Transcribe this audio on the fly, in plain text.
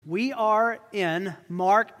We are in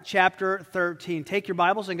Mark chapter 13. Take your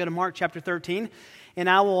Bibles and go to Mark chapter 13, and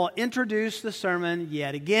I will introduce the sermon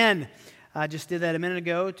yet again. I just did that a minute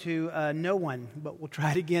ago to no one, but we'll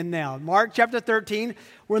try it again now. Mark chapter 13,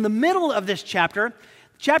 we're in the middle of this chapter.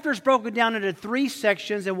 The chapter is broken down into three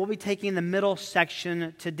sections, and we'll be taking the middle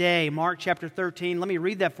section today. Mark chapter 13, let me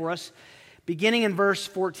read that for us, beginning in verse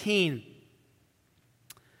 14.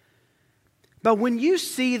 But when you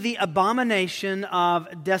see the abomination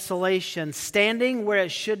of desolation standing where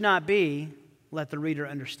it should not be, let the reader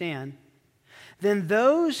understand, then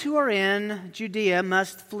those who are in Judea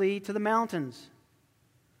must flee to the mountains.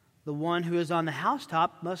 The one who is on the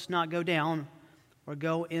housetop must not go down or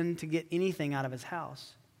go in to get anything out of his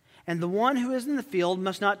house. And the one who is in the field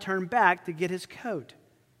must not turn back to get his coat.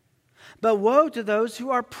 But woe to those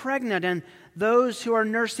who are pregnant and those who are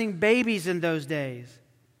nursing babies in those days.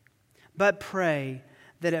 But pray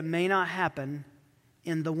that it may not happen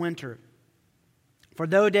in the winter. For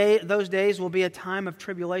those days will be a time of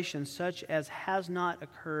tribulation, such as has not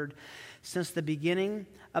occurred since the beginning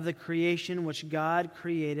of the creation which God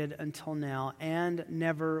created until now, and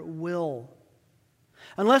never will.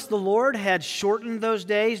 Unless the Lord had shortened those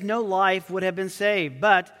days, no life would have been saved.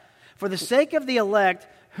 But for the sake of the elect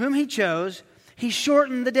whom He chose, He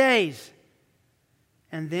shortened the days.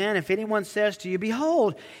 And then if anyone says to you,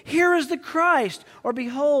 behold, here is the Christ, or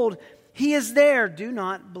behold, He is there, do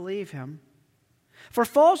not believe him. For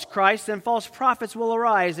false Christs and false prophets will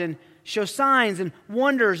arise and show signs and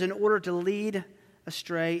wonders in order to lead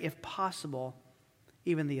astray, if possible,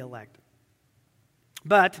 even the elect.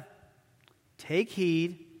 But take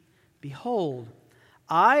heed, behold,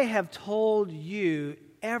 I have told you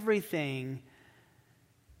everything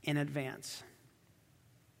in advance.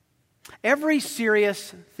 Every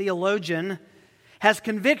serious theologian has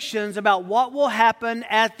convictions about what will happen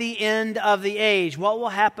at the end of the age, what will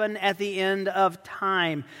happen at the end of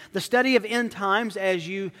time. The study of end times, as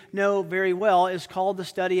you know very well, is called the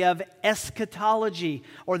study of eschatology,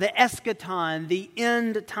 or the eschaton, the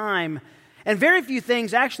end time. And very few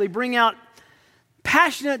things actually bring out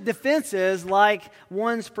passionate defenses like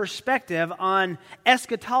one's perspective on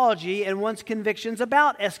eschatology and one's convictions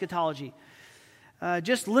about eschatology.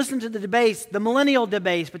 Just listen to the debates, the millennial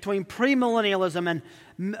debates between premillennialism and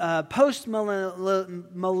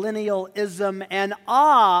postmillennialism and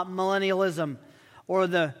amillennialism, or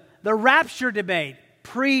the rapture debate,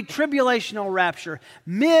 pre-tribulational rapture,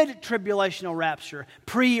 mid-tribulational rapture,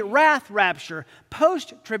 pre-wrath rapture,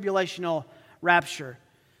 post-tribulational rapture.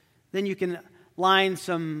 Then you can line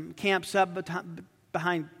some camps up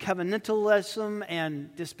behind covenantalism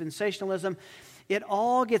and dispensationalism. It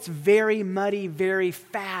all gets very muddy very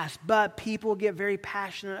fast, but people get very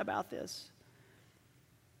passionate about this.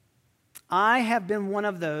 I have been one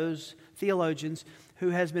of those theologians who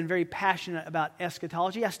has been very passionate about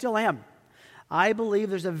eschatology. I still am. I believe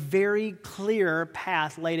there's a very clear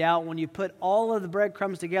path laid out when you put all of the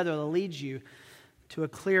breadcrumbs together that leads you to a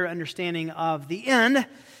clear understanding of the end.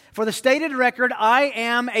 For the stated record, I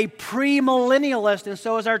am a premillennialist, and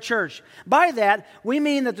so is our church. By that, we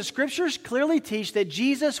mean that the Scriptures clearly teach that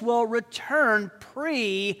Jesus will return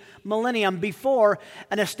pre-millennium, before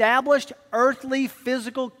an established earthly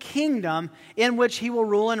physical kingdom in which He will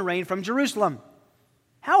rule and reign from Jerusalem.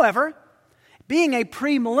 However, being a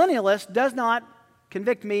premillennialist does not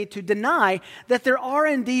convict me to deny that there are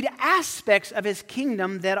indeed aspects of His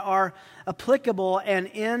kingdom that are applicable and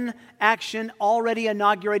in action already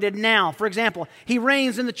inaugurated now. For example, He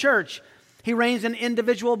reigns in the church. He reigns in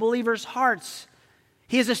individual believers' hearts.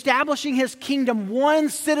 He is establishing His kingdom one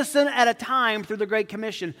citizen at a time through the Great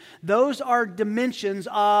Commission. Those are dimensions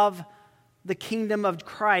of the kingdom of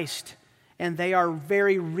Christ, and they are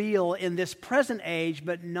very real in this present age,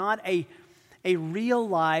 but not a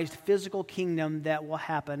realized physical kingdom that will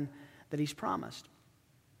happen that He's promised.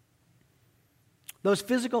 Those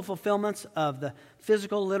physical fulfillments of the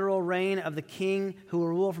physical, literal reign of the King who will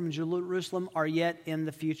rule from Jerusalem are yet in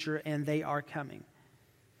the future, and they are coming.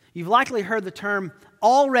 You've likely heard the term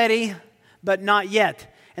already, but not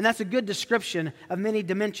yet. And that's a good description of many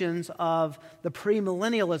dimensions of the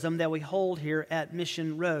premillennialism that we hold here at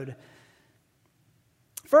Mission Road.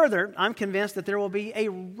 Further, I'm convinced that there will be a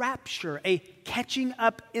rapture, a catching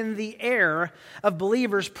up in the air of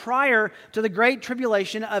believers prior to the great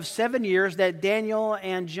tribulation of 7 years that Daniel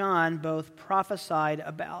and John both prophesied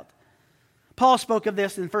about. Paul spoke of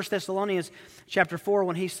this in 1 Thessalonians chapter 4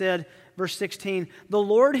 when he said, verse 16, the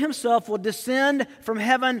Lord himself will descend from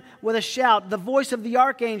heaven with a shout, the voice of the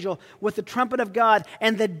archangel with the trumpet of God,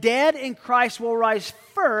 and the dead in Christ will rise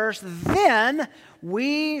first. Then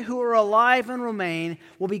we who are alive and remain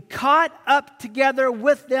will be caught up together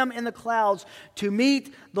with them in the clouds to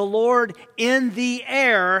meet the Lord in the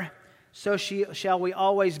air. So shall we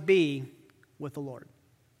always be with the Lord.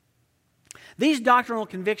 These doctrinal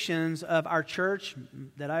convictions of our church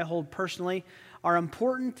that I hold personally are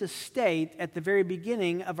important to state at the very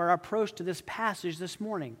beginning of our approach to this passage this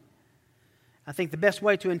morning. I think the best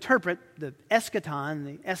way to interpret the eschaton,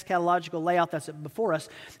 the eschatological layout that's before us,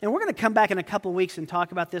 and we're going to come back in a couple of weeks and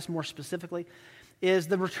talk about this more specifically, is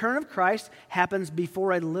the return of Christ happens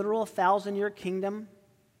before a literal 1,000-year kingdom.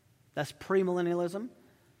 That's premillennialism.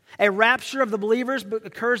 A rapture of the believers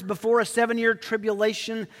occurs before a 7-year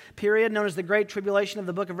tribulation period known as the Great Tribulation of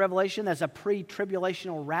the book of Revelation. That's a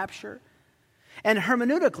pre-tribulational rapture. And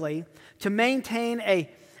hermeneutically, to maintain a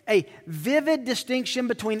vivid distinction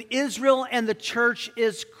between Israel and the church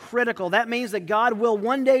is critical. That means that God will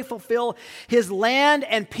one day fulfill his land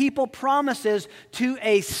and people promises to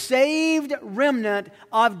a saved remnant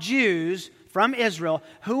of Jews from Israel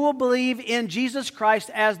who will believe in Jesus Christ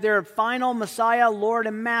as their final Messiah, Lord,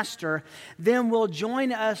 and Master, then will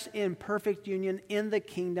join us in perfect union in the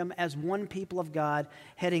kingdom as one people of God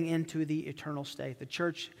heading into the eternal state. The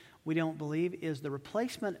church, we don't believe, is the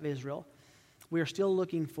replacement of Israel. We are still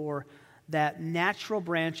looking for that natural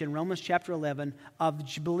branch in Romans chapter 11 of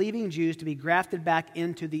believing Jews to be grafted back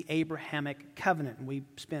into the Abrahamic covenant. And we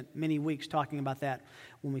spent many weeks talking about that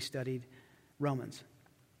when we studied Romans.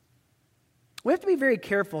 We have to be very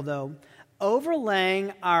careful, though,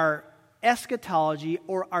 overlaying our eschatology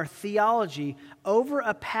or our theology over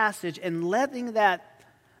a passage and letting that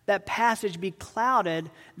passage be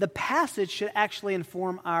clouded. The passage should actually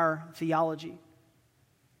inform our theology.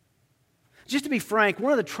 Just to be frank,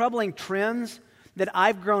 one of the troubling trends that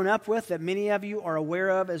I've grown up with, that many of you are aware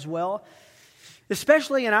of as well,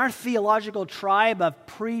 especially in our theological tribe of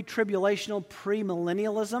pre-tribulational,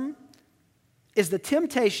 premillennialism, is the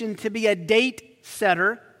temptation to be a date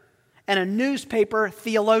setter and a newspaper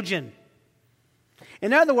theologian.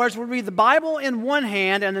 In other words, we read the Bible in one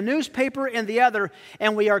hand and the newspaper in the other,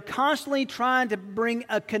 and we are constantly trying to bring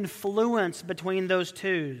a confluence between those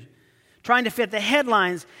two, trying to fit the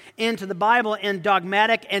headlines into the Bible in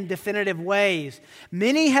dogmatic and definitive ways.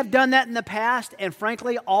 Many have done that in the past, and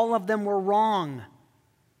frankly, all of them were wrong.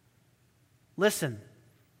 Listen,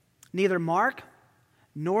 neither Mark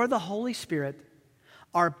nor the Holy Spirit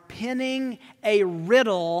are penning a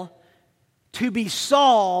riddle to be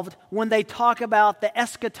solved when they talk about the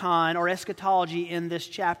eschaton or eschatology in this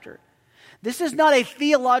chapter. This is not a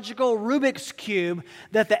theological Rubik's Cube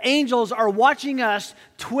that the angels are watching us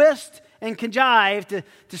twist and conjive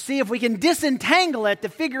to see if we can disentangle it to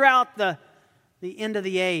figure out the end of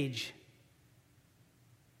the age.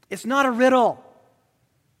 It's not a riddle.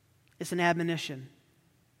 It's an admonition.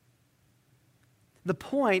 The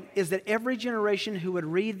point is that every generation who would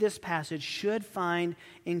read this passage should find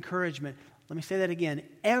encouragement. Let me say that again.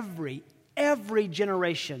 Every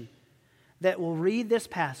generation that will read this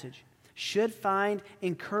passage should find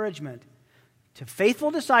encouragement to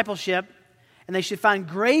faithful discipleship, and they should find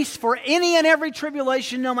grace for any and every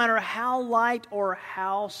tribulation, no matter how light or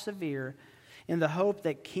how severe, in the hope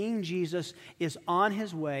that King Jesus is on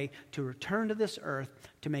his way to return to this earth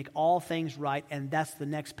to make all things right. And that's the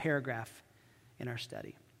next paragraph in our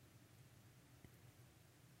study.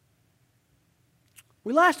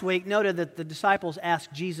 We last week noted that the disciples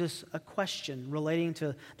asked Jesus a question relating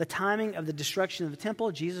to the timing of the destruction of the temple.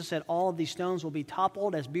 Jesus said all of these stones will be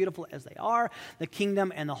toppled, as beautiful as they are. The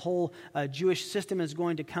kingdom and the whole Jewish system is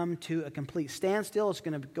going to come to a complete standstill. It's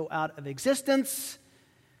going to go out of existence.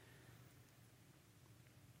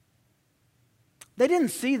 They didn't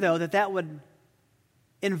see, though, that would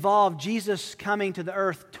involve Jesus coming to the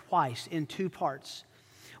earth twice in two parts.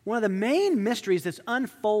 One of the main mysteries that's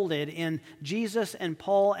unfolded in Jesus and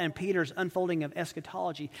Paul and Peter's unfolding of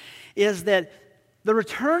eschatology is that the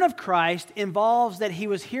return of Christ involves that he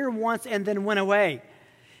was here once and then went away.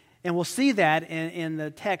 And we'll see that in the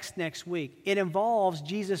text next week. It involves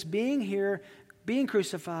Jesus being here, being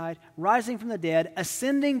crucified, rising from the dead,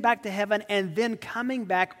 ascending back to heaven, and then coming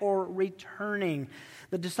back or returning.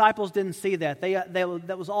 The disciples didn't see that.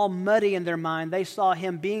 That was all muddy in their mind. They saw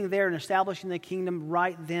him being there and establishing the kingdom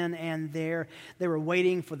right then and there. They were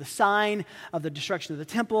waiting for the sign of the destruction of the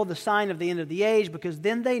temple, the sign of the end of the age, because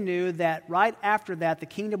then they knew that right after that, the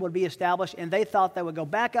kingdom would be established, and they thought they would go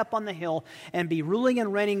back up on the hill and be ruling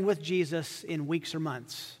and reigning with Jesus in weeks or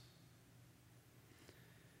months.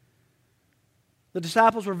 The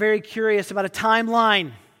disciples were very curious about a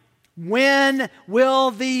timeline. When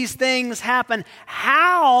will these things happen?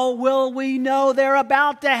 How will we know they're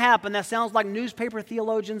about to happen? That sounds like newspaper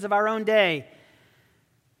theologians of our own day.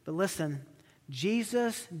 But listen,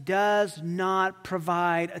 Jesus does not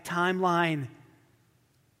provide a timeline.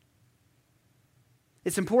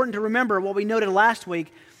 It's important to remember what we noted last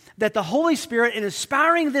week, that the Holy Spirit, in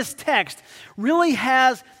inspiring this text, really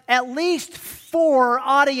has at least 4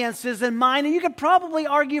 audiences in mind, and you could probably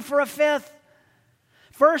argue for a 5th.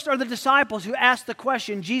 First are the disciples who asked the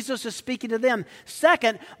question. Jesus is speaking to them.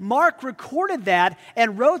 Second, Mark recorded that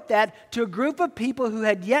and wrote that to a group of people who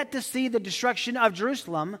had yet to see the destruction of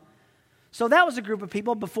Jerusalem. So that was a group of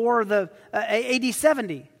people before the AD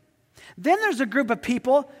 70. Then there's a group of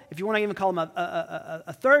people, if you want to even call them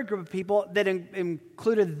a third group of people, that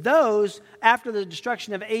included those after the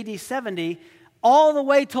destruction of AD 70 all the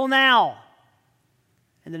way till now.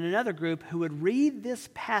 And then another group who would read this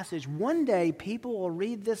passage. One day people will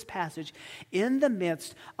read this passage in the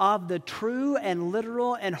midst of the true and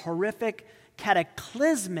literal and horrific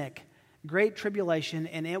cataclysmic Great Tribulation,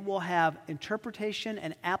 and it will have interpretation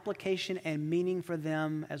and application and meaning for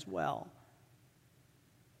them as well.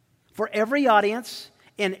 For every audience,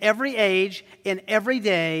 in every age, in every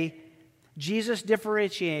day, Jesus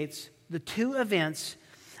differentiates the 2 events,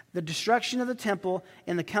 the destruction of the temple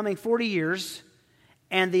in the coming 40 years,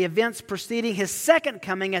 and the events preceding his second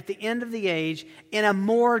coming at the end of the age in a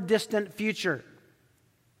more distant future.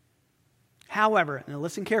 However, now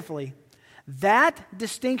listen carefully, that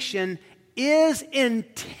distinction is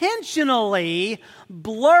intentionally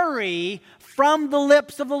blurry from the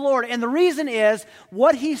lips of the Lord. And the reason is,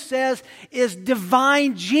 what he says is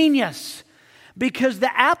divine genius. Because the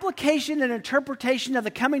application and interpretation of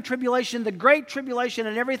the coming tribulation, the great tribulation,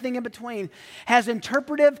 and everything in between has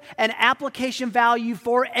interpretive and application value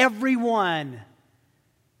for everyone.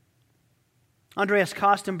 Andreas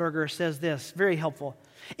Kostenberger says this, very helpful.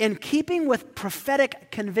 In keeping with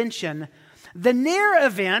prophetic convention, the near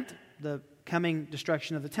event, the coming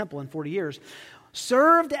destruction of the temple in 40 years,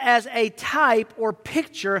 served as a type or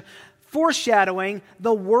picture foreshadowing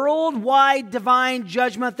the worldwide divine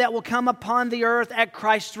judgment that will come upon the earth at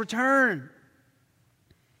Christ's return.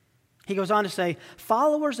 He goes on to say,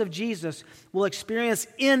 followers of Jesus will experience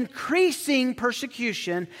increasing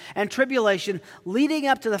persecution and tribulation leading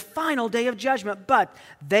up to the final day of judgment, but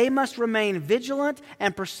they must remain vigilant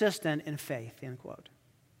and persistent in faith, end quote.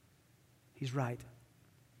 He's right.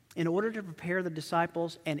 In order to prepare the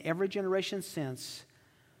disciples and every generation since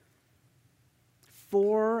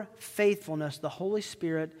for faithfulness, the Holy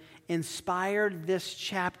Spirit inspired this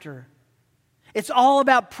chapter. It's all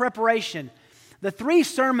about preparation. The 3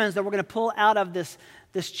 sermons that we're going to pull out of this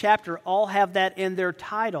chapter all have that in their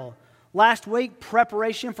title. Last week,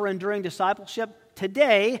 preparation for enduring discipleship.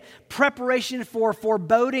 Today, preparation for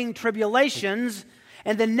foreboding tribulations.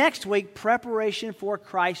 And then next week, preparation for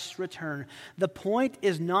Christ's return. The point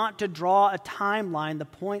is not to draw a timeline. The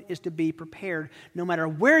point is to be prepared no matter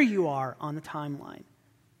where you are on the timeline.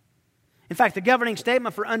 In fact, the governing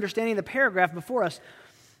statement for understanding the paragraph before us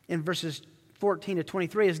in verses 14 to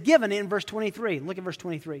 23 is given in verse 23. Look at verse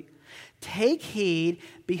 23. Take heed,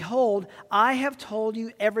 behold, I have told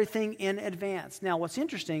you everything in advance. Now, what's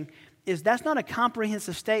interesting is that's not a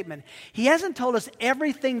comprehensive statement. He hasn't told us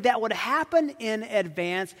everything that would happen in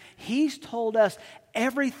advance. He's told us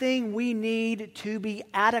everything we need to be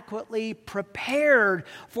adequately prepared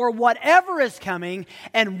for whatever is coming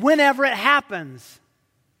and whenever it happens.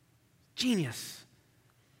 Genius.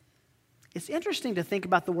 It's interesting to think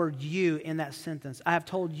about the word you in that sentence. I have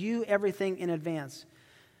told you everything in advance.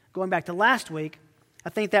 Going back to last week, I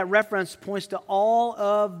think that reference points to all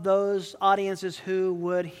of those audiences who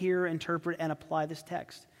would hear, interpret, and apply this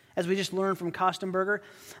text. As we just learned from Kostenberger,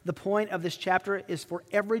 the point of this chapter is for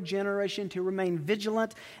every generation to remain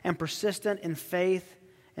vigilant and persistent in faith,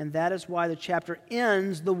 and that is why the chapter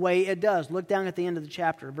ends the way it does. Look down at the end of the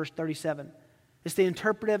chapter, verse 37. It's the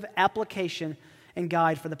interpretive application and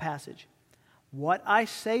guide for the passage. What I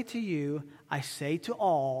say to you, I say to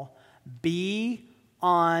all, be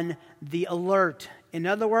on the alert. In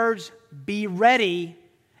other words, be ready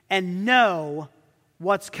and know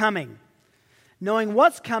what's coming. Knowing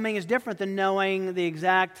what's coming is different than knowing the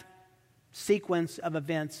exact sequence of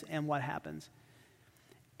events and what happens.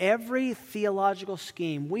 Every theological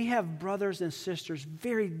scheme, we have brothers and sisters,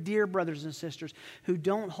 very dear brothers and sisters, who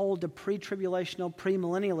don't hold to pre-tribulational,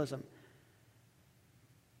 premillennialism.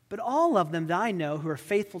 But all of them that I know who are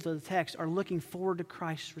faithful to the text are looking forward to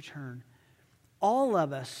Christ's return. All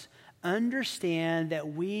of us understand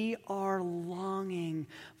that we are longing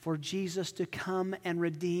for Jesus to come and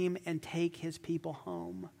redeem and take his people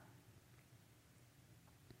home.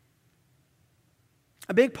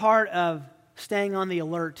 A big part of staying on the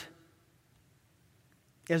alert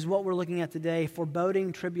is what we're looking at today,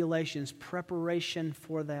 foreboding tribulations, preparation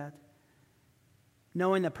for that.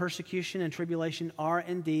 Knowing that persecution and tribulation are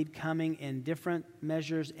indeed coming in different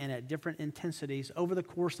measures and at different intensities over the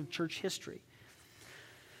course of church history.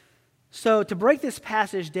 So to break this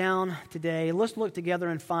passage down today, let's look together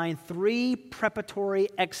and find 3 preparatory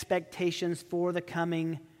expectations for the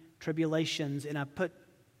coming tribulations. And I put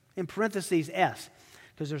in parentheses S,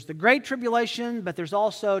 because there's the Great Tribulation, but there's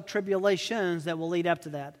also tribulations that will lead up to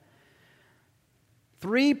that.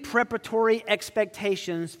 3 preparatory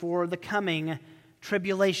expectations for the coming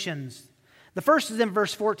tribulations. The first is in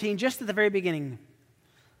verse 14, just at the very beginning.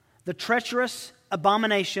 The treacherous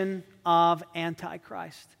abomination of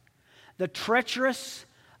Antichrist. The treacherous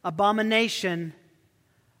abomination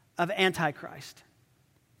of Antichrist.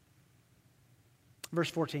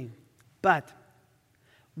 Verse 14. But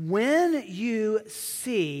when you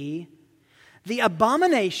see the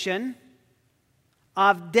abomination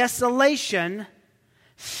of desolation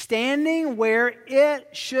standing where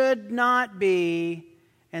it should not be,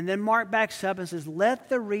 and then Mark backs up and says, let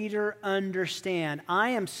the reader understand. I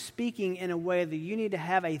am speaking in a way that you need to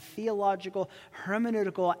have a theological,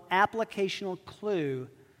 hermeneutical, applicational clue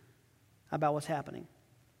about what's happening.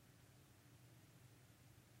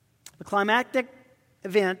 The climactic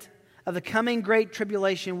event of the coming great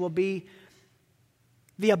tribulation will be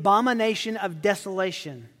the abomination of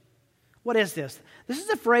desolation. What is this? This is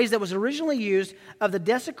a phrase that was originally used of the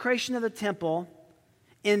desecration of the temple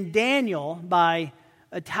in Daniel by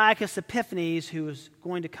Antiochus Epiphanes, who was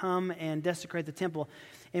going to come and desecrate the temple.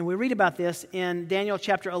 And we read about this in Daniel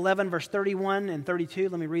chapter 11, verse 31 and 32.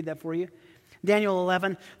 Let me read that for you. Daniel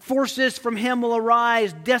 11, forces from him will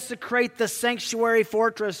arise, desecrate the sanctuary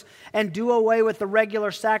fortress, and do away with the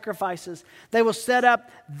regular sacrifices. They will set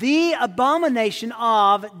up the abomination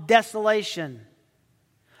of desolation,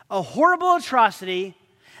 a horrible atrocity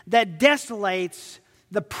that desolates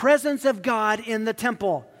the presence of God in the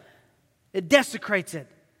temple. It desecrates it.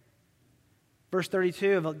 Verse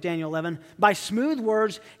 32 of Daniel 11, by smooth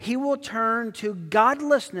words he will turn to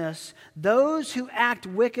godlessness those who act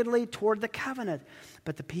wickedly toward the covenant.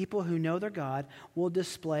 But the people who know their God will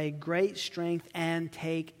display great strength and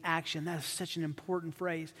take action. That is such an important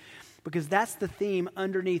phrase, because that's the theme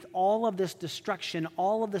underneath all of this destruction,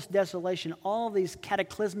 all of this desolation, all of these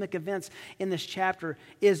cataclysmic events in this chapter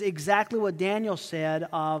is exactly what Daniel said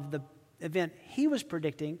of the event he was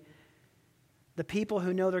predicting. The people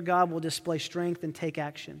who know their God will display strength and take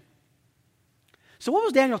action. So what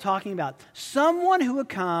was Daniel talking about? Someone who would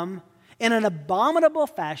come in an abominable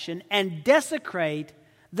fashion and desecrate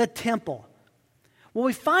the temple. Well,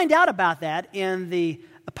 we find out about that in the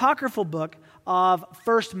apocryphal book of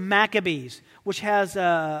 1 Maccabees, which has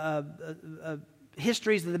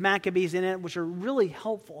histories of the Maccabees in it, which are really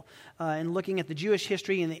helpful in looking at the Jewish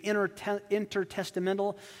history in the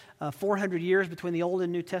intertestamental 400 years between the Old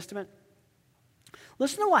and New Testament.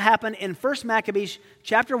 Listen to what happened in 1 Maccabees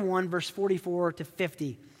chapter 1, verse 44 to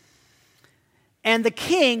 50. And the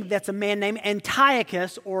king, that's a man named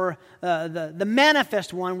Antiochus, or the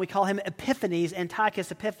manifest one, we call him Epiphanes,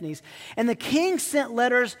 Antiochus Epiphanes. And the king sent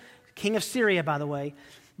letters, king of Syria, by the way,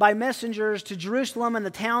 by messengers to Jerusalem and the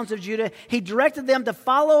towns of Judah. He directed them to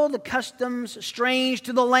follow the customs strange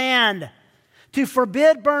to the land, to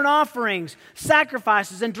forbid burnt offerings,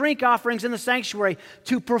 sacrifices, and drink offerings in the sanctuary,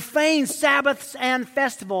 to profane Sabbaths and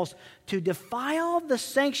festivals, to defile the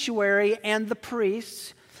sanctuary and the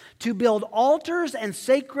priests, to build altars and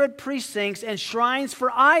sacred precincts and shrines for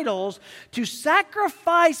idols, to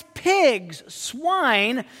sacrifice pigs,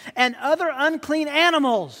 swine, and other unclean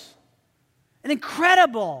animals. An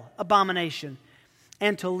incredible abomination.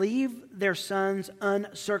 And to leave their sons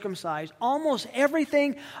uncircumcised. Almost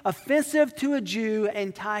everything offensive to a Jew,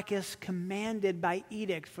 Antiochus commanded by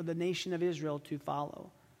edict for the nation of Israel to follow.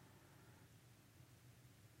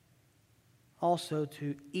 Also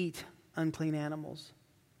to eat unclean animals.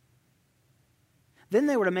 Then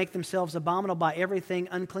they were to make themselves abominable by everything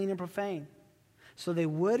unclean and profane. So they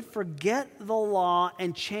would forget the law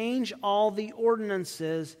and change all the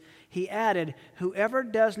ordinances. He added, whoever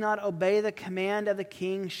does not obey the command of the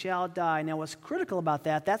king shall die. Now what's critical about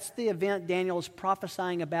that, that's the event Daniel is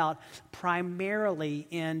prophesying about primarily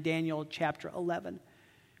in Daniel chapter 11.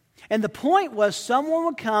 And the point was someone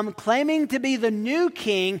would come claiming to be the new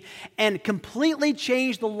king and completely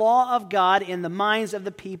change the law of God in the minds of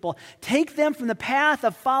the people. Take them from the path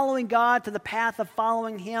of following God to the path of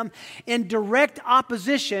following Him in direct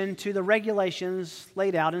opposition to the regulations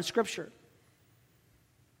laid out in Scripture.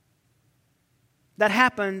 That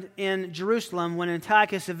happened in Jerusalem when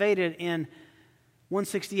Antiochus invaded in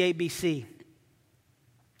 168 BC.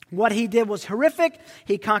 What he did was horrific.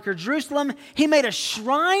 He conquered Jerusalem. He made a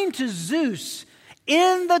shrine to Zeus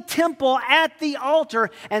in the temple at the altar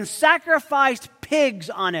and sacrificed pigs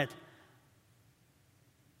on it.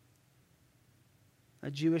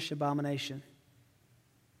 A Jewish abomination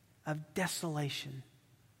of desolation.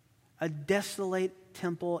 A desolate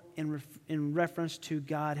temple in reference to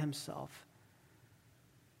God Himself.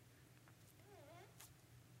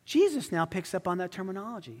 Jesus now picks up on that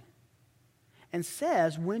terminology and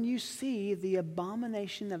says, when you see the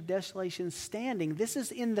abomination of desolation standing, this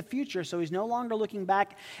is in the future, so he's no longer looking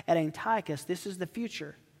back at Antiochus. This is the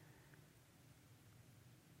future.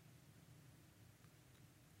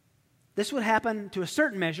 This would happen to a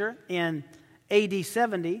certain measure in AD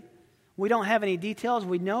 70. We don't have any details.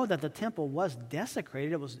 We know that the temple was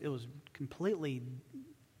desecrated. It was completely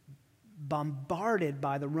bombarded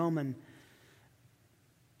by the Roman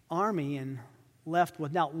army and left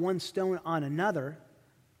without one stone on another.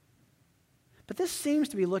 But this seems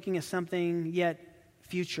to be looking at something yet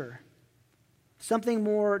future. Something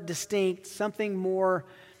more distinct, something more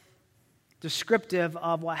descriptive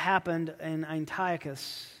of what happened in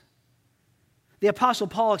Antiochus. The Apostle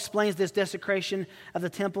Paul explains this desecration of the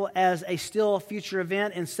temple as a still future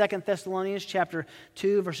event in 2 Thessalonians chapter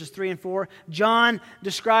 2, verses 3 and 4. John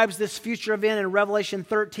describes this future event in Revelation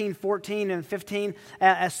 13, 14, and 15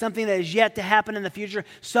 as something that is yet to happen in the future.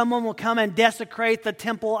 Someone will come and desecrate the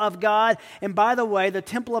temple of God. And by the way, the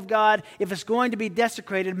temple of God, if it's going to be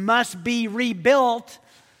desecrated, must be rebuilt.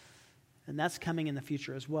 And that's coming in the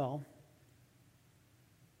future as well.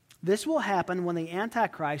 This will happen when the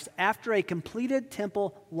Antichrist, after a completed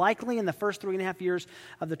temple, likely in the first 3.5 years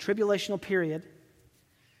of the tribulational period,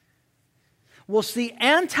 will see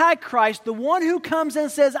Antichrist, the one who comes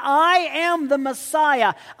and says, I am the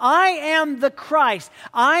Messiah, I am the Christ,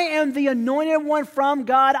 I am the anointed one from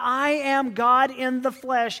God, I am God in the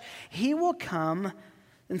flesh. He will come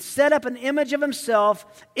and set up an image of himself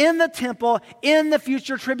in the temple in the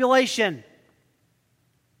future tribulation.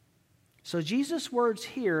 So Jesus' words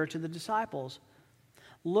here to the disciples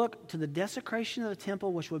look to the desecration of the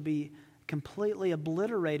temple, which would be completely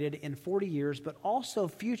obliterated in 40 years, but also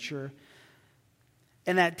future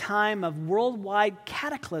in that time of worldwide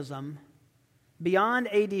cataclysm beyond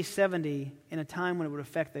AD 70, in a time when it would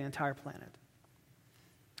affect the entire planet.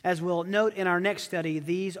 As we'll note in our next study,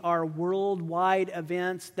 these are worldwide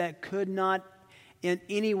events that could not in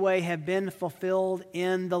any way have been fulfilled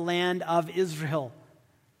in the land of Israel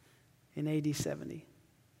in AD 70.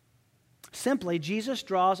 Simply, Jesus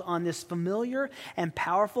draws on this familiar and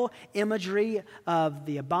powerful imagery of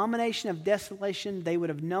the abomination of desolation they would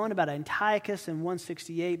have known about Antiochus in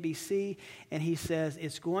 168 BC, and he says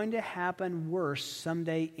it's going to happen worse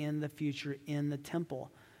someday in the future in the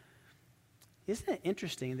temple. Isn't it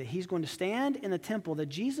interesting that he's going to stand in the temple that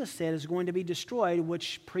Jesus said is going to be destroyed,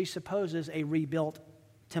 which presupposes a rebuilt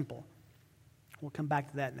temple? We'll come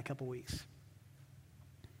back to that in a couple weeks.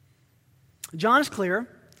 John is clear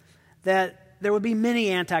that there would be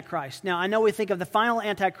many antichrists. Now, I know we think of the final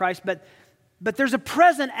antichrist, but there's a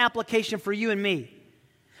present application for you and me.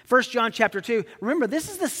 1 John chapter 2. Remember,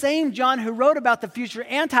 this is the same John who wrote about the future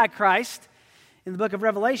antichrist in the book of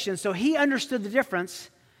Revelation, so he understood the difference.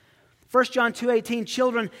 1 John 2:18,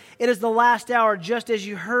 children, it is the last hour, just as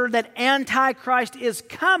you heard that Antichrist is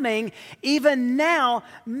coming. Even now,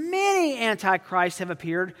 many Antichrists have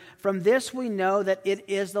appeared. From this we know that it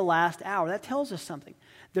is the last hour. That tells us something.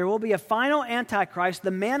 There will be a final Antichrist,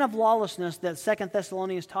 the man of lawlessness that 2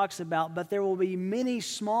 Thessalonians talks about, but there will be many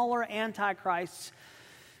smaller Antichrists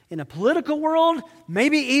in a political world,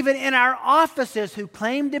 maybe even in our offices, who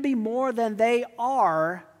claim to be more than they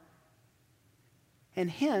are, and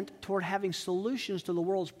hint toward having solutions to the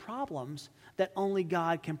world's problems that only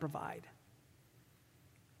God can provide.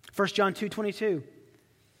 1 John 2:22.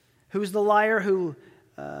 Who is the liar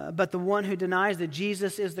but the one who denies that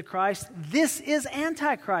Jesus is the Christ? This is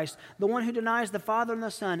Antichrist, the one who denies the Father and the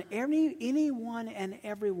Son. Anyone and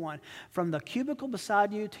everyone, from the cubicle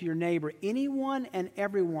beside you to your neighbor, anyone and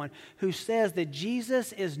everyone who says that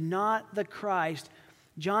Jesus is not the Christ,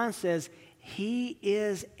 John says he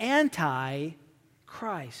is Antichrist.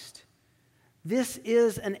 This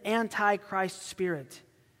is an antichrist spirit.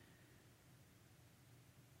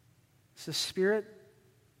 It's a spirit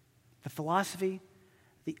The philosophy,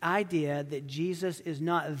 the idea that Jesus is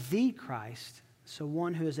not the Christ, so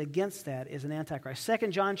one who is against that is an antichrist. 2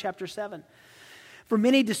 John chapter 7. For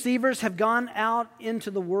many deceivers have gone out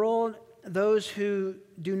into the world, those who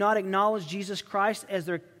do not acknowledge Jesus Christ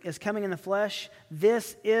as coming in the flesh.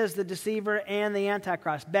 This is the deceiver and the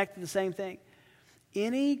antichrist. Back to the same thing.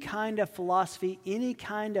 Any kind of philosophy, any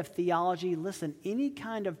kind of theology, listen, any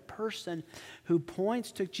kind of person who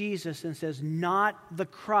points to Jesus and says, not the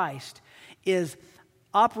Christ, is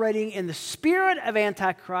operating in the spirit of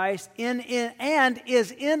Antichrist and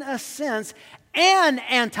is, in a sense, an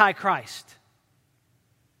Antichrist.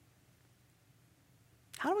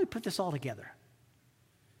 How do we put this all together?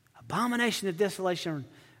 Abomination of desolation,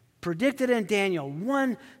 predicted in Daniel,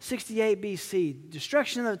 168 BC,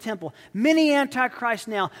 destruction of the temple, many antichrists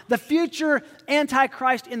now, the future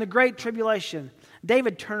antichrist in the Great Tribulation.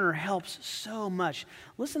 David Turner helps so much.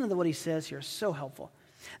 Listen to what he says here, so helpful.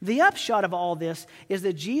 The upshot of all this is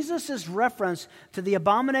that Jesus' reference to the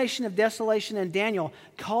abomination of desolation in Daniel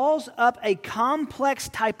calls up a complex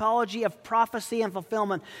typology of prophecy and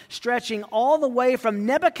fulfillment, stretching all the way from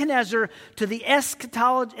Nebuchadnezzar to the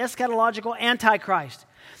eschatological Antichrist.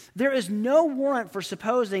 There is no warrant for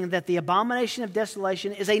supposing that the abomination of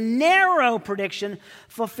desolation is a narrow prediction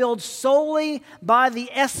fulfilled solely by the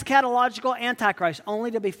eschatological Antichrist,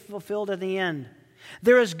 only to be fulfilled at the end.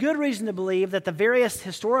 There is good reason to believe that the various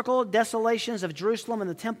historical desolations of Jerusalem and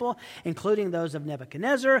the temple, including those of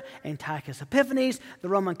Nebuchadnezzar, Antiochus Epiphanes, the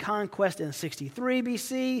Roman conquest in 63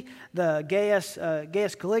 BC, the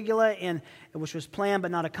Gaius Caligula, which was planned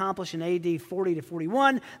but not accomplished in AD 40 to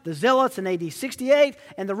 41, the Zealots in AD 68,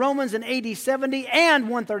 and the Romans in AD 70 and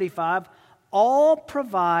 135, all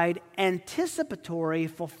provide anticipatory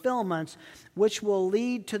fulfillments which will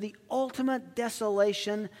lead to the ultimate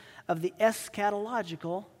desolation of the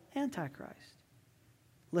eschatological Antichrist.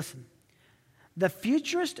 Listen, the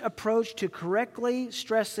futurist approach to correctly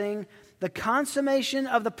stressing the consummation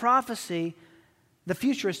of the prophecy, the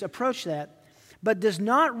futurists approach that, but does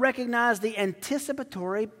not recognize the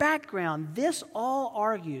anticipatory background. This all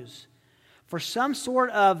argues for some sort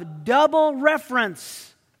of double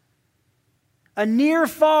reference, a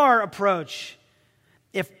near-far approach,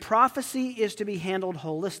 if prophecy is to be handled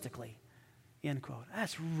holistically. End quote.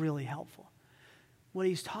 That's really helpful. What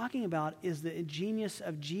he's talking about is the genius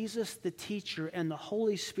of Jesus, the teacher, and the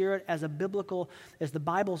Holy Spirit as the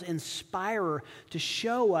Bible's inspirer to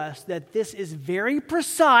show us that this is very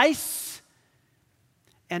precise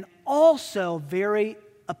and also very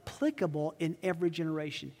applicable in every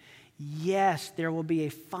generation. Yes, there will be a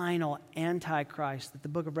final Antichrist that the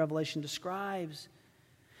book of Revelation describes.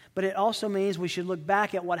 But it also means we should look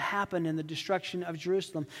back at what happened in the destruction of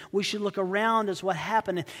Jerusalem. We should look around as what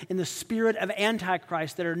happened in the spirit of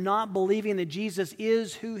Antichrist that are not believing that Jesus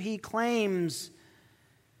is who he claims.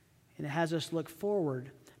 And it has us look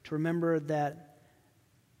forward to remember that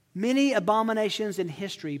many abominations in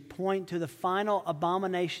history point to the final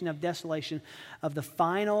abomination of desolation of the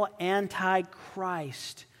final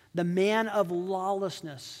Antichrist, the man of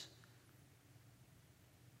lawlessness,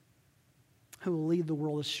 who will lead the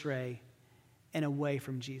world astray and away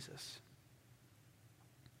from Jesus.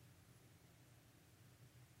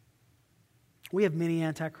 We have many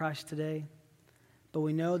antichrists today, but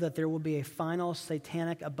we know that there will be a final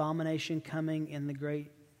satanic abomination coming in the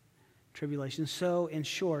Great Tribulation. So, in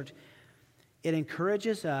short, it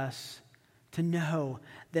encourages us to know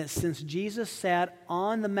that since Jesus sat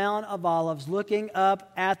on the Mount of Olives looking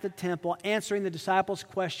up at the temple, answering the disciples'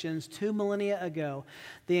 questions 2 millennia ago,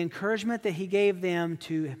 the encouragement that he gave them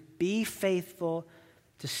to be faithful,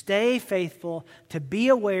 to stay faithful, to be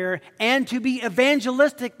aware, and to be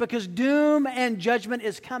evangelistic because doom and judgment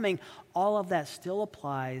is coming, all of that still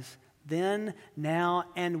applies then, now,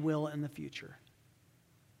 and will in the future.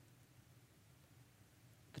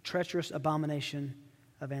 The treacherous abomination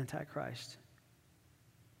of Antichrist.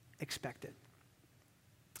 Expect it.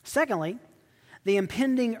 Secondly, the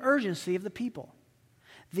impending urgency of the people.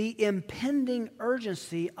 The impending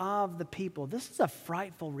urgency of the people. This is a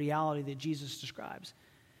frightful reality that Jesus describes.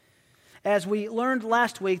 As we learned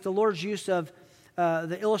last week, the Lord's use of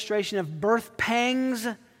the illustration of birth pangs,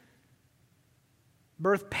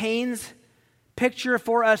 birth pains, picture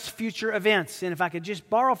for us future events. And if I could just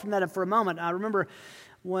borrow from that for a moment, I remember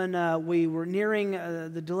when we were nearing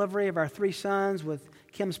the delivery of our 3 sons with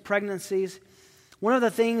Kim's pregnancies, one of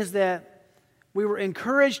the things that we were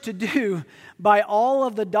encouraged to do by all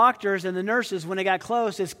of the doctors and the nurses when it got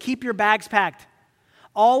close is keep your bags packed.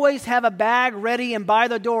 Always have a bag ready and by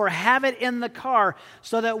the door. Have it in the car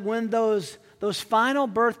so that when those those final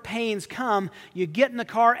birth pains come, you get in the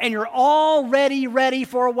car and you're already ready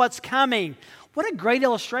for what's coming. What a great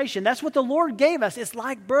illustration. That's what the Lord gave us. It's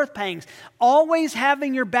like birth pangs. Always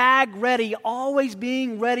having your bag ready, always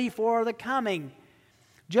being ready for the coming.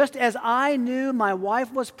 Just as I knew my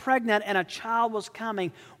wife was pregnant and a child was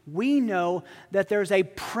coming, we know that there's a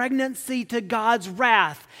pregnancy to God's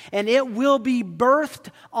wrath, and it will be birthed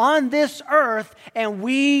on this earth, and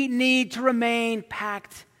we need to remain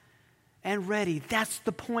packed and ready. That's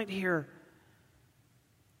the point here.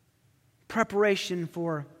 Preparation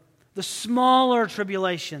for the smaller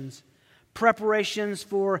tribulations, preparations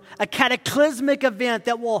for a cataclysmic event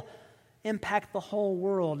that will impact the whole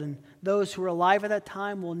world, and those who are alive at that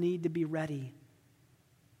time will need to be ready.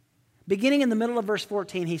 Beginning in the middle of verse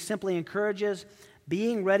 14, he simply encourages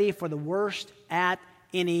being ready for the worst at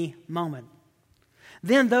any moment.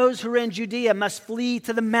 Then those who are in Judea must flee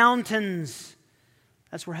to the mountains.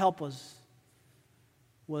 That's where help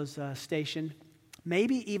was stationed.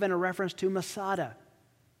 Maybe even a reference to Masada.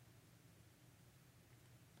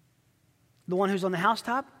 The one who's on the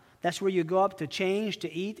housetop, that's where you go up to change,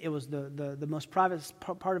 to eat. It was the most private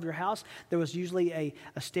part of your house. There was usually a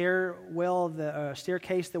stairwell, a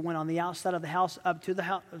staircase that went on the outside of the house up to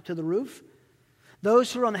the roof.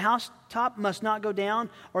 Those who are on the housetop must not go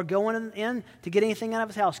down or go in to get anything out of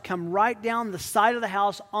his house. Come right down the side of the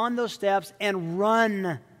house on those steps and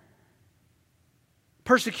run.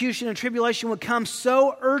 Persecution and tribulation would come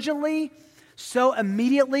so urgently, so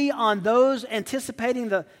immediately on those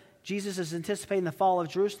anticipating Jesus is anticipating the fall of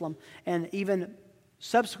Jerusalem, and even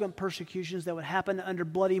subsequent persecutions that would happen under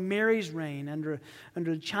Bloody Mary's reign, under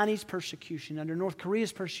the Chinese persecution, under North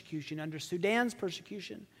Korea's persecution, under Sudan's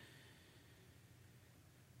persecution.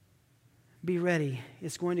 Be ready.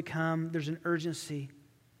 It's going to come. There's an urgency.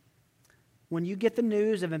 When you get the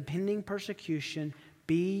news of impending persecution,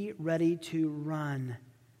 be ready to run.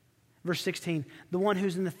 Verse 16, the one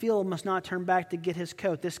who's in the field must not turn back to get his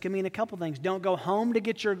coat. This can mean a couple things. Don't go home to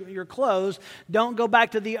get your clothes. Don't go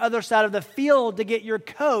back to the other side of the field to get your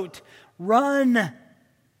coat. Run.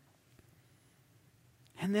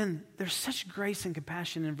 And then there's such grace and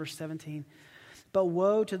compassion in verse 17. But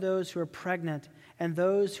woe to those who are pregnant and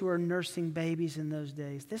those who are nursing babies in those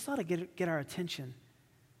days. This ought to get our attention.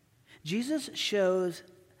 Jesus shows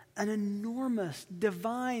an enormous,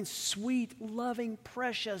 divine, sweet, loving,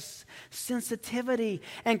 precious sensitivity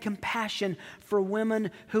and compassion for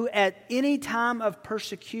women who at any time of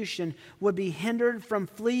persecution would be hindered from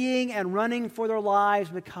fleeing and running for their lives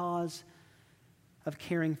because of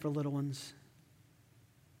caring for little ones.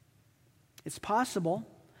 It's possible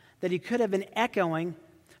that he could have been echoing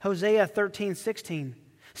Hosea 13:16.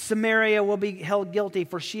 Samaria will be held guilty,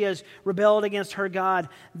 for she has rebelled against her God.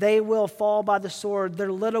 They will fall by the sword.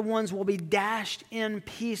 Their little ones will be dashed in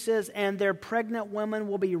pieces, and their pregnant women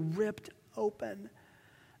will be ripped open.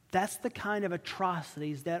 That's the kind of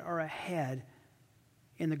atrocities that are ahead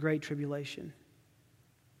in the Great Tribulation.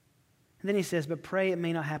 And then he says, but pray it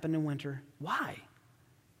may not happen in winter. Why?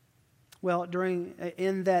 Well,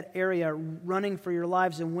 in that area, running for your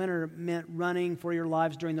lives in winter meant running for your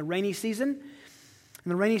lives during the rainy season. And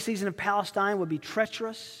the rainy season of Palestine would be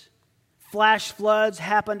treacherous. Flash floods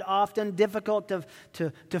happened often, difficult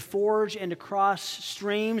to forge and to cross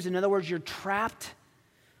streams. In other words, you're trapped.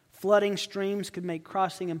 Flooding streams could make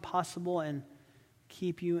crossing impossible and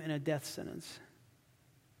keep you in a death sentence.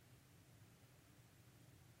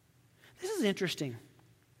 This is interesting.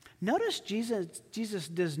 Notice Jesus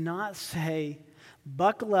does not say,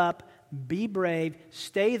 buckle up, be brave,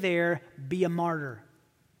 stay there, be a martyr.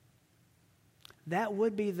 That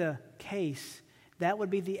would be the case. That would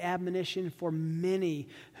be the admonition for many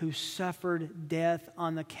who suffered death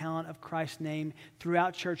on the account of Christ's name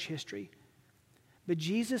throughout church history. But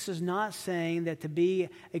Jesus is not saying that to be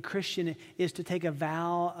a Christian is to take a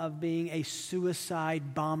vow of being a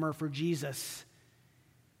suicide bomber for Jesus.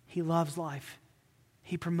 He loves life.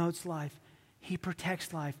 He promotes life. He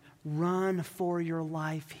protects life. Run for your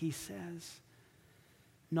life, he says.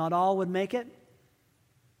 Not all would make it.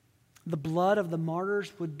 The blood of the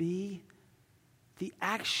martyrs would be the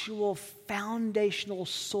actual foundational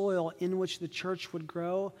soil in which the church would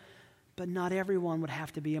grow, but not everyone would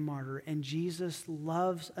have to be a martyr. And Jesus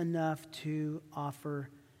loves enough to offer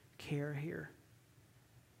care here.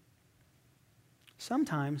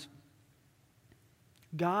 Sometimes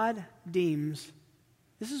God deems,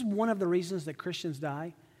 this is one of the reasons that Christians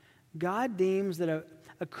die, God deems that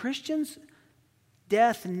a Christian's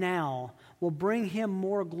death now will bring him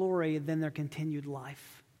more glory than their continued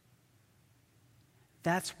life.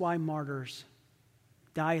 That's why martyrs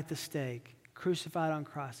die at the stake, crucified on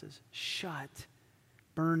crosses, shot,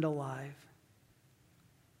 burned alive.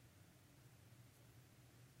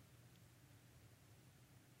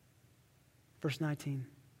 Verse 19.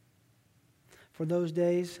 For those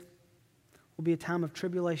days will be a time of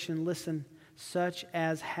tribulation, listen, such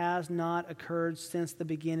as has not occurred since the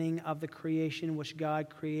beginning of the creation which God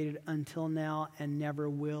created until now and never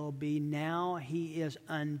will be. Now He is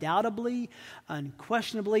undoubtedly,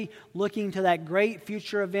 unquestionably looking to that great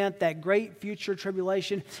future event, that great future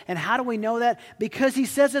tribulation. And how do we know that? Because He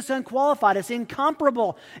says it's unqualified, it's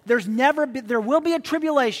incomparable. There will be a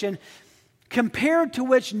tribulation compared to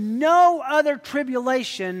which no other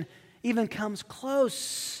tribulation even comes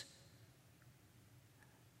close.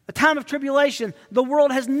 A time of tribulation the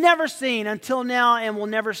world has never seen until now and will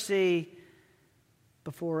never see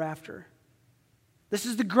before or after. This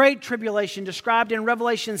is the great tribulation described in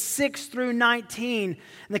Revelation 6 through 19.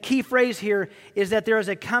 And the key phrase here is that there is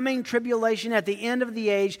a coming tribulation at the end of the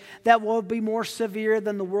age that will be more severe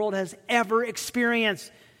than the world has ever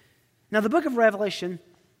experienced. Now, the book of Revelation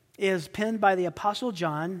is penned by the Apostle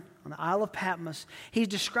John on the Isle of Patmos. He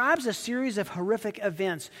describes a series of horrific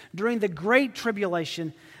events during the Great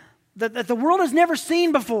Tribulation that the world has never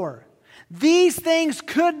seen before. These things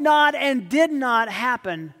could not and did not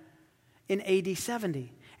happen in AD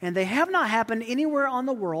 70. And they have not happened anywhere on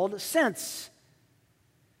the world since.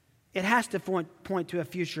 It has to point to a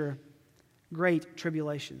future Great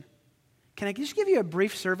Tribulation. Can I just give you a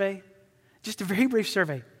brief survey? Just a very brief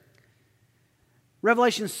survey.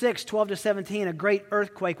 Revelation 6, 12 to 17, a great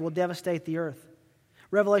earthquake will devastate the earth.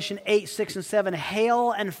 Revelation 8, 6 and 7,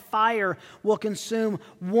 hail and fire will consume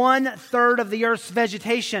 1/3 of the earth's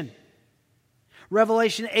vegetation.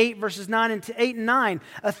 Revelation 8, verses 8 and 9,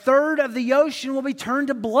 1/3 of the ocean will be turned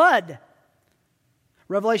to blood.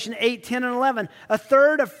 Revelation 8, 10 and 11,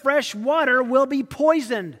 1/3 of fresh water will be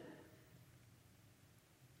poisoned.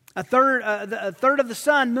 A third of the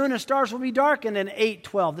sun, moon, and stars will be darkened in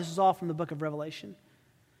 8:12. This is all from the book of Revelation.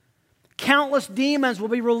 Countless demons will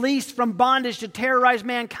be released from bondage to terrorize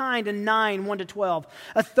mankind in 9, 1 to 12.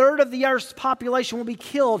 1/3 of the earth's population will be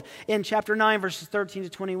killed in chapter 9, verses 13 to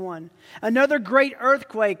 21. Another great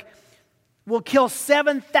earthquake will kill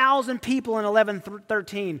 7,000 people in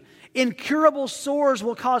 11:13. Incurable sores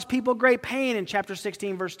will cause people great pain in chapter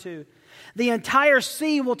 16, verse 2. The entire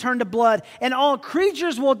sea will turn to blood, and all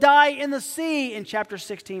creatures will die in the sea in chapter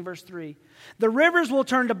 16, verse 3. The rivers will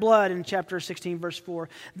turn to blood in chapter 16, verse 4.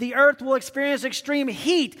 The earth will experience extreme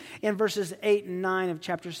heat in verses 8 and 9 of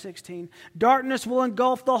chapter 16. Darkness will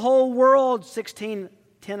engulf the whole world, 16,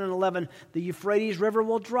 10 and 11. The Euphrates River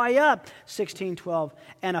will dry up, 16:12.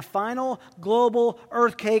 And a final global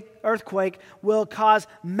earthquake will cause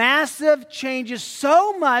massive changes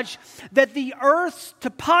so much that the earth's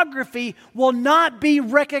topography will not be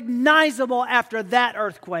recognizable after that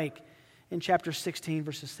earthquake in chapter 16,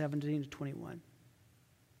 verses 17 to 21.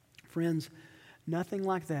 Friends, nothing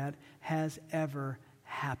like that has ever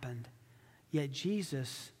happened. Yet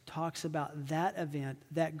Jesus talks about that event,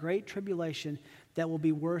 that great tribulation that will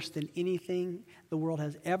be worse than anything the world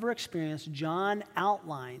has ever experienced. John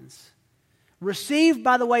outlines, received,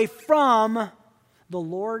 by the way, from the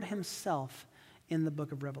Lord Himself in the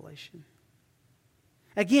book of Revelation.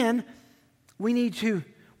 Again, we need to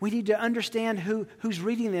understand who's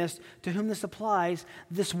reading this, to whom this applies.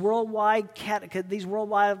 These worldwide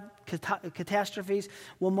catastrophes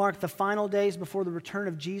will mark the final days before the return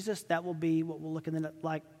of Jesus. That will be what we'll look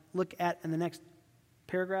at in the next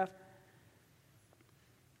paragraph.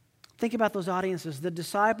 Think about those audiences. The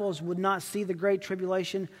disciples would not see the great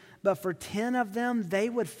tribulation, but for 10 of them, they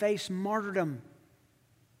would face martyrdom.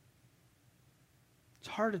 It's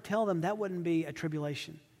hard to tell them that wouldn't be a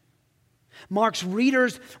tribulation. Mark's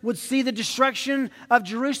readers would see the destruction of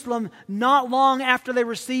Jerusalem not long after they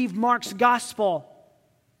received Mark's gospel.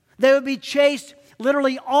 They would be chased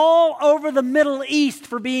literally all over the Middle East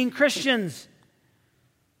for being Christians.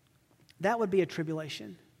 That would be a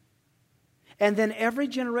tribulation. And then every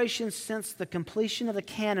generation since the completion of the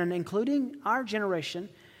canon, including our generation,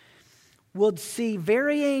 would see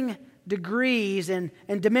varying degrees and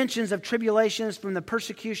dimensions of tribulations, from the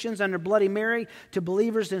persecutions under Bloody Mary to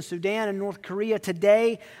believers in Sudan and North Korea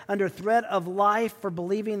today under threat of life for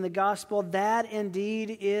believing the gospel. That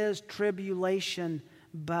indeed is tribulation.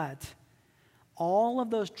 But all of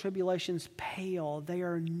those tribulations pale. They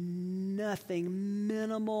are nothing,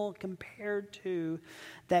 minimal compared to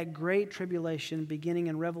that great tribulation beginning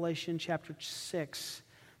in Revelation chapter 6,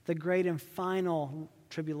 the great and final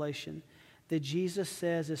tribulation that Jesus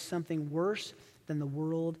says is something worse than the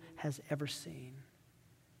world has ever seen.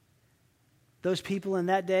 Those people in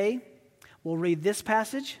that day will read this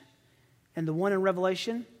passage and the one in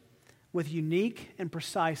Revelation with unique and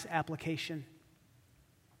precise application.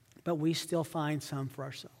 But we still find some for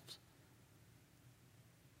ourselves.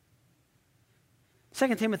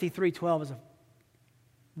 2 Timothy 3:12 is a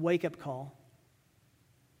wake-up call.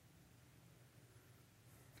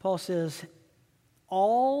 Paul says,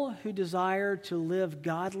 all who desire to live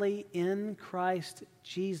godly in Christ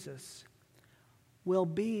Jesus will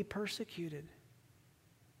be persecuted.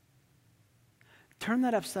 Turn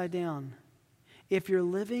that upside down. If you're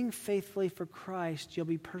living faithfully for Christ, you'll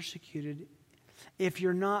be persecuted. If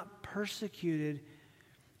you're not persecuted,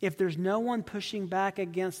 if there's no one pushing back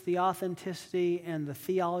against the authenticity and the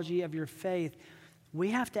theology of your faith,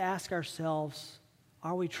 we have to ask ourselves,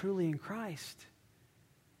 are we truly in Christ?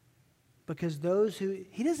 Because those who,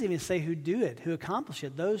 he doesn't even say who do it, who accomplish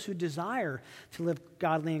it, those who desire to live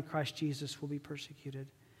godly in Christ Jesus will be persecuted.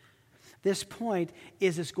 This point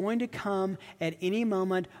is it's going to come at any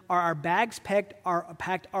moment. Are our bags packed?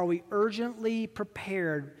 Are we urgently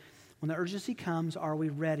prepared? When the urgency comes, are we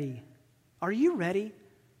ready? Are you ready?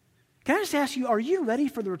 Can I just ask you, are you ready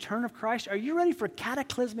for the return of Christ? Are you ready for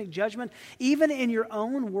cataclysmic judgment? Even in your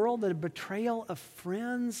own world, the betrayal of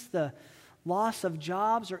friends, the loss of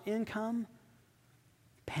jobs or income,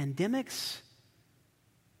 pandemics.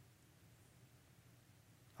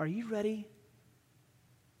 Are you ready?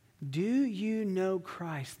 Do you know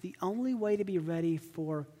Christ? The only way to be ready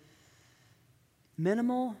for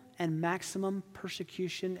minimal and maximum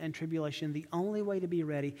persecution and tribulation, the only way to be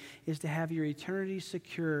ready is to have your eternity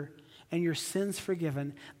secure and your sins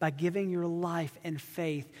forgiven by giving your life and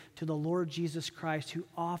faith to the Lord Jesus Christ, who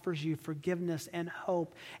offers you forgiveness and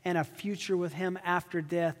hope and a future with Him after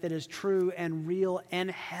death that is true and real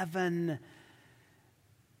and heaven.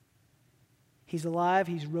 He's alive,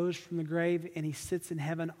 He's rose from the grave, and He sits in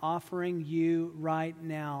heaven offering you right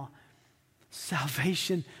now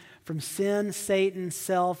salvation from sin, Satan,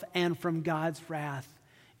 self, and from God's wrath.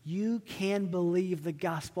 You can believe the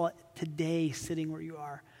gospel today sitting where you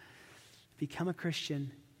are. Become a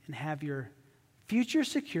Christian and have your future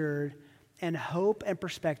secured and hope and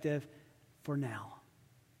perspective for now.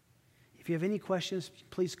 If you have any questions,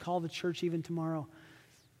 please call the church even tomorrow,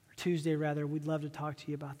 or Tuesday rather. We'd love to talk to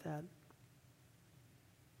you about that.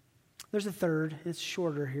 There's a third, it's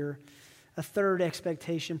shorter here, a third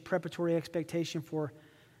expectation, preparatory expectation for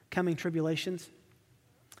coming tribulations.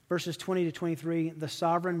 Verses 20 to 23, the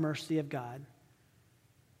sovereign mercy of God.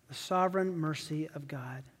 The sovereign mercy of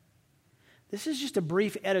God. This is just a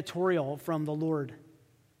brief editorial from the Lord.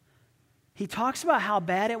 He talks about how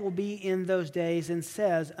bad it will be in those days and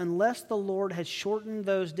says, unless the Lord had shortened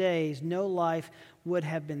those days, no life would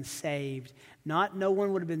have been saved. Not no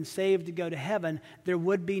one would have been saved to go to heaven. There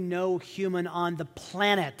would be no human on the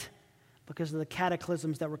planet because of the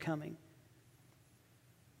cataclysms that were coming.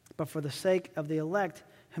 But for the sake of the elect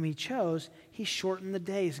whom He chose, He shortened the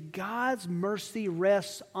days. God's mercy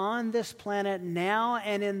rests on this planet now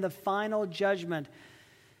and in the final judgment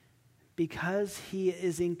because He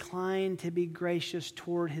is inclined to be gracious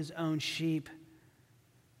toward His own sheep.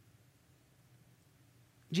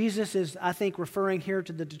 Jesus is, I think, referring here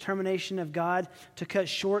to the determination of God to cut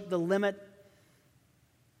short the limit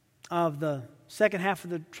of the second half of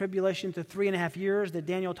the tribulation to 3.5 years that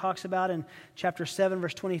Daniel talks about in chapter 7,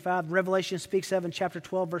 verse 25. Revelation speaks of in chapter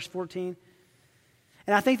 12, verse 14.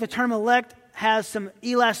 And I think the term elect has some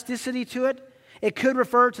elasticity to it. It could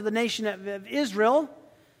refer to the nation of Israel.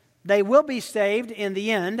 They will be saved in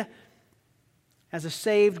the end as a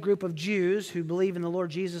saved group of Jews who believe in the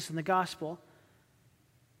Lord Jesus and the gospel.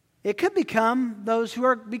 It could become those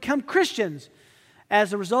who become Christians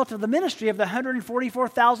as a result of the ministry of the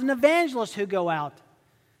 144,000 evangelists who go out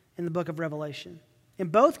in the book of Revelation. In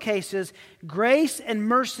both cases, grace and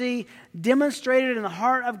mercy demonstrated in the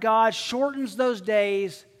heart of God shortens those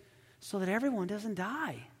days so that everyone doesn't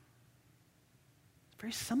die. It's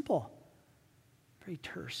very simple, very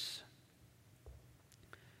terse.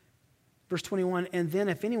 Verse 21, and then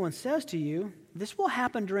if anyone says to you, this will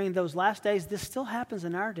happen during those last days, this still happens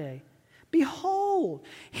in our day. Behold,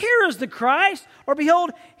 here is the Christ, or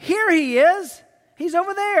behold, here He is. He's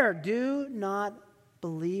over there. Do not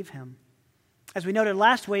believe Him. As we noted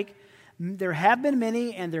last week, there have been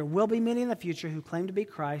many and there will be many in the future who claim to be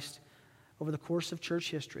Christ over the course of church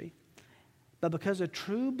history. But because a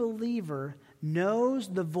true believer knows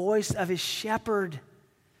the voice of his shepherd,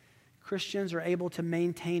 Christians are able to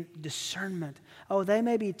maintain discernment. Oh, they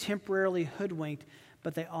may be temporarily hoodwinked,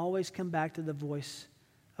 but they always come back to the voice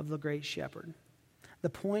of the great shepherd. The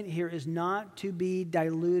point here is not to be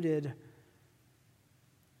diluted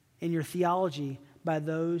in your theology by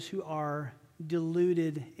those who are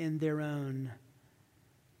deluded in their own.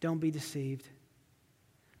 Don't be deceived.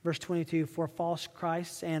 Verse 22, for false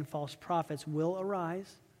Christs and false prophets will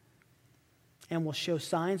arise and will show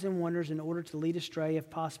signs and wonders in order to lead astray, if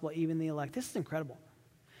possible, even the elect. This is incredible.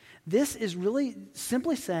 This is really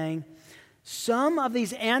simply saying some of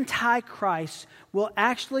these antichrists will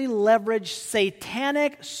actually leverage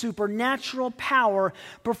satanic supernatural power,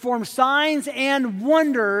 perform signs and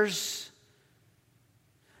wonders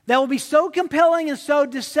that will be so compelling and so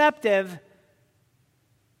deceptive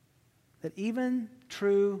that even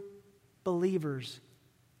true believers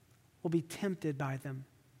will be tempted by them.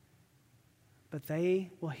 But they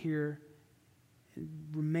will hear and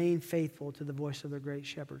remain faithful to the voice of their great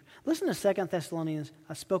shepherd. Listen to 2 Thessalonians.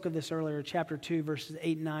 I spoke of this earlier, chapter 2, verses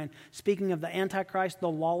 8 and 9. Speaking of the Antichrist, the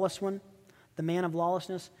lawless one, the man of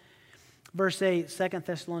lawlessness. Verse 8, 2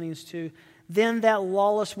 Thessalonians 2. Then that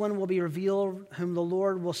lawless one will be revealed, whom the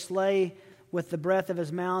Lord will slay with the breath of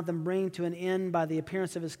his mouth and bring to an end by the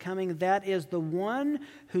appearance of his coming. That is the one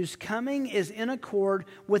whose coming is in accord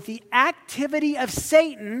with the activity of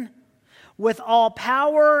Satan, with all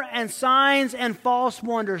power and signs and false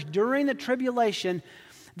wonders. During the tribulation,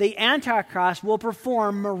 the Antichrist will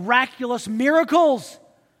perform miraculous miracles.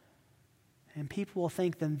 And people will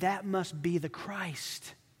think, then that must be the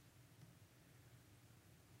Christ.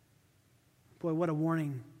 Boy, what a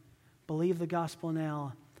warning. Believe the gospel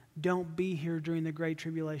now. Don't be here during the great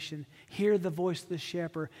tribulation. Hear the voice of the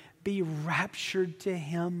shepherd. Be raptured to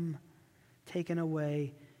him, taken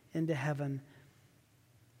away into heaven.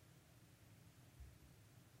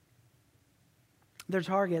 Their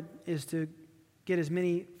target is to get as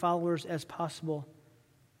many followers as possible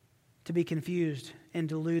to be confused and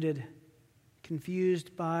deluded,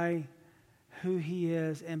 confused by who he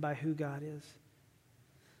is and by who God is.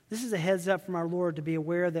 This is a heads up from our Lord to be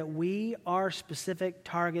aware that we are specific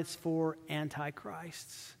targets for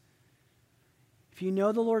antichrists. If you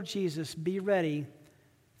know the Lord Jesus, be ready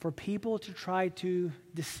for people to try to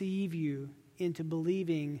deceive you into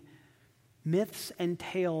believing myths and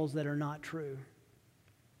tales that are not true.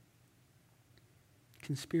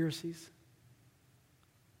 Conspiracies,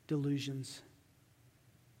 delusions.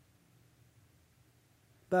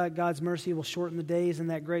 But God's mercy will shorten the days in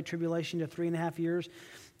that great tribulation to 3.5 years.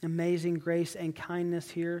 Amazing grace and kindness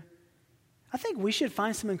here. I think we should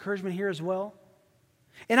find some encouragement here as well.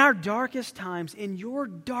 In our darkest times, in your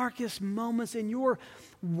darkest moments, in your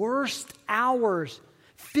worst hours,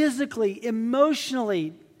 physically,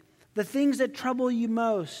 emotionally, the things that trouble you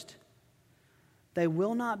most, they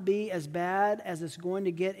will not be as bad as it's going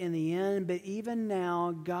to get in the end, but even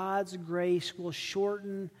now, God's grace will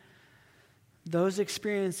shorten those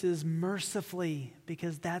experiences mercifully,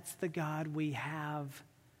 because that's the God we have.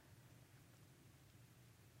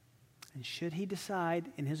 And should he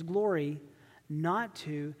decide in his glory not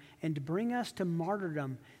to, and to bring us to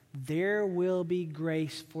martyrdom, there will be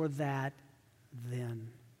grace for that then.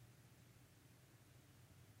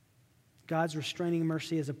 God's restraining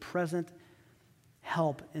mercy is a present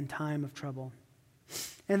help in time of trouble.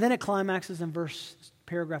 And then it climaxes in verse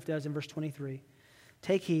 23.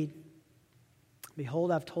 Take heed.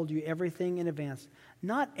 Behold, I've told you everything in advance.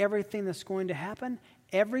 Not everything that's going to happen,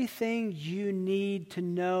 everything you need to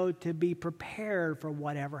know to be prepared for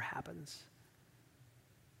whatever happens.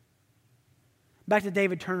 Back to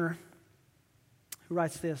David Turner, who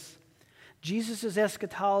writes this. Jesus'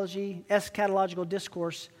 eschatological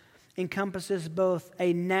discourse encompasses both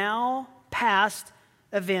a now past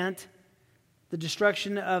event, the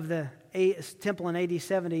destruction of the temple in AD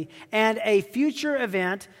 70, and a future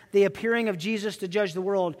event, the appearing of Jesus to judge the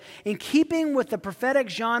world. In keeping with the prophetic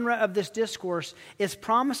genre of this discourse, its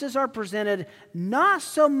promises are presented not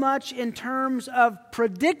so much in terms of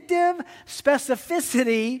predictive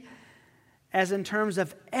specificity as in terms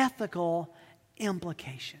of ethical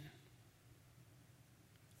implication.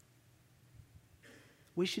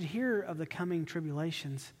 We should hear of the coming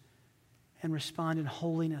tribulations and respond in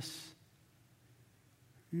holiness,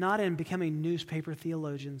 not in becoming newspaper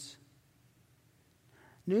theologians.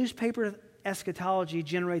 Newspaper eschatology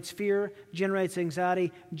generates fear, generates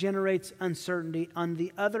anxiety, generates uncertainty. On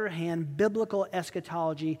the other hand, biblical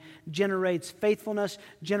eschatology generates faithfulness,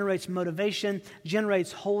 generates motivation,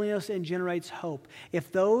 generates holiness, and generates hope.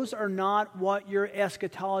 If those are not what your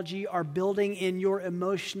eschatology are building in your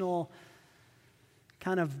emotional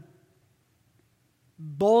kind of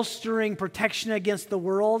bolstering protection against the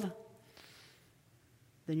world,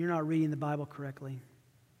 then you're not reading the Bible correctly.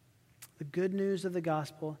 The good news of the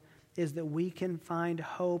gospel is that we can find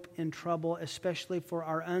hope in trouble, especially for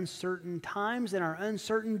our uncertain times and our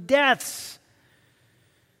uncertain deaths,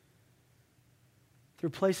 through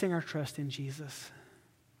placing our trust in Jesus.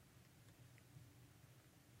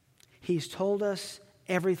 He's told us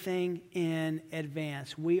everything in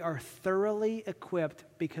advance. We are thoroughly equipped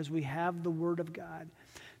because we have the Word of God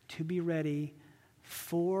to be ready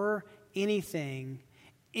for anything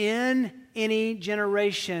in any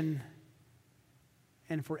generation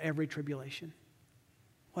and for every tribulation.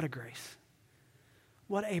 What a grace.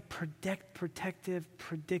 What a protective,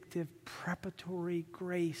 predictive, preparatory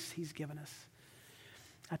grace He's given us.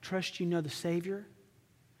 I trust you know the Savior.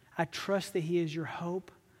 I trust that He is your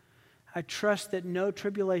hope. I trust that no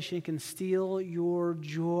tribulation can steal your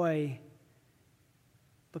joy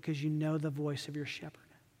because you know the voice of your shepherd.